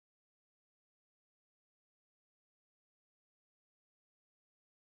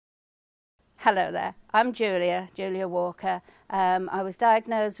Hello there, I'm Julia Walker. I was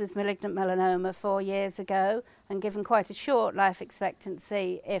diagnosed with malignant melanoma 4 years ago and given quite a short life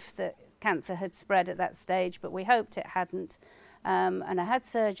expectancy if the cancer had spread at that stage, but we hoped it hadn't. And I had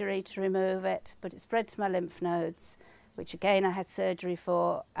surgery to remove it, but it spread to my lymph nodes, which again I had surgery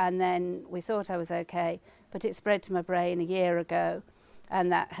for, and then we thought I was okay, but it spread to my brain a year ago,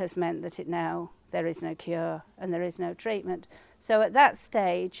 and that has meant that there is no cure and there is no treatment. So at that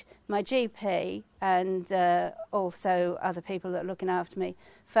stage, my GP and also other people that are looking after me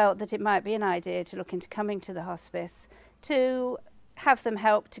felt that it might be an idea to look into coming to the hospice to have them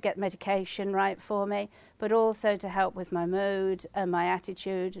help to get medication right for me, but also to help with my mood and my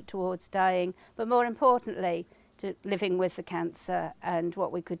attitude towards dying, but more importantly, to living with the cancer and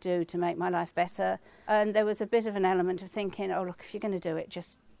what we could do to make my life better. And there was a bit of an element of thinking, oh look, if you're going to do it,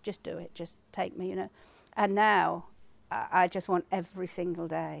 just do it, just take me, And now I just want every single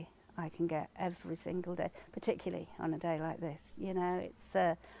day I can get, every single day, particularly on a day like this,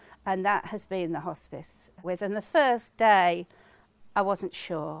 it's and that has been the hospice with. And the first day, I wasn't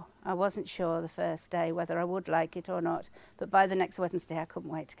sure the first day whether I would like it or not, but by the next Wednesday I couldn't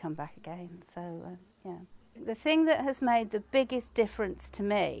wait to come back again. So yeah. The thing that has made the biggest difference to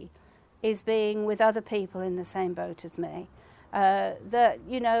me is being with other people in the same boat as me.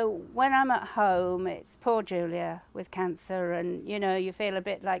 When I'm at home, it's poor Julia with cancer, and you feel a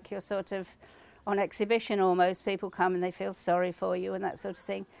bit like you're sort of on exhibition almost. People come and they feel sorry for you and that sort of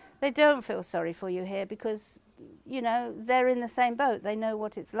thing. They don't feel sorry for you here because they're in the same boat. They know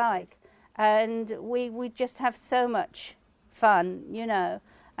what it's like, and we just have so much fun,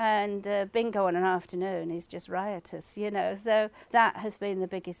 and bingo on an afternoon is just riotous, So that has been the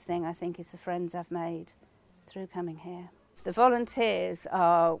biggest thing, I think, is the friends I've made through coming here. The volunteers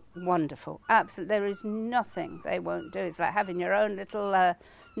are wonderful. Absolutely, there is nothing they won't do. It's like having your own little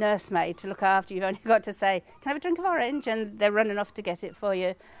nursemaid to look after. You've only got to say, "Can I have a drink of orange?" and they're running off to get it for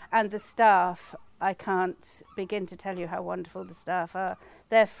you. And the staff, I can't begin to tell you how wonderful the staff are.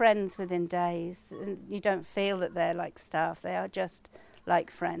 They're friends within days, and you don't feel that they're like staff. They are just like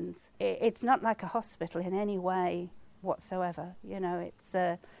friends. It's not like a hospital in any way whatsoever.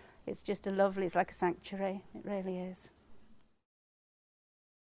 It's just it's like a sanctuary. It really is.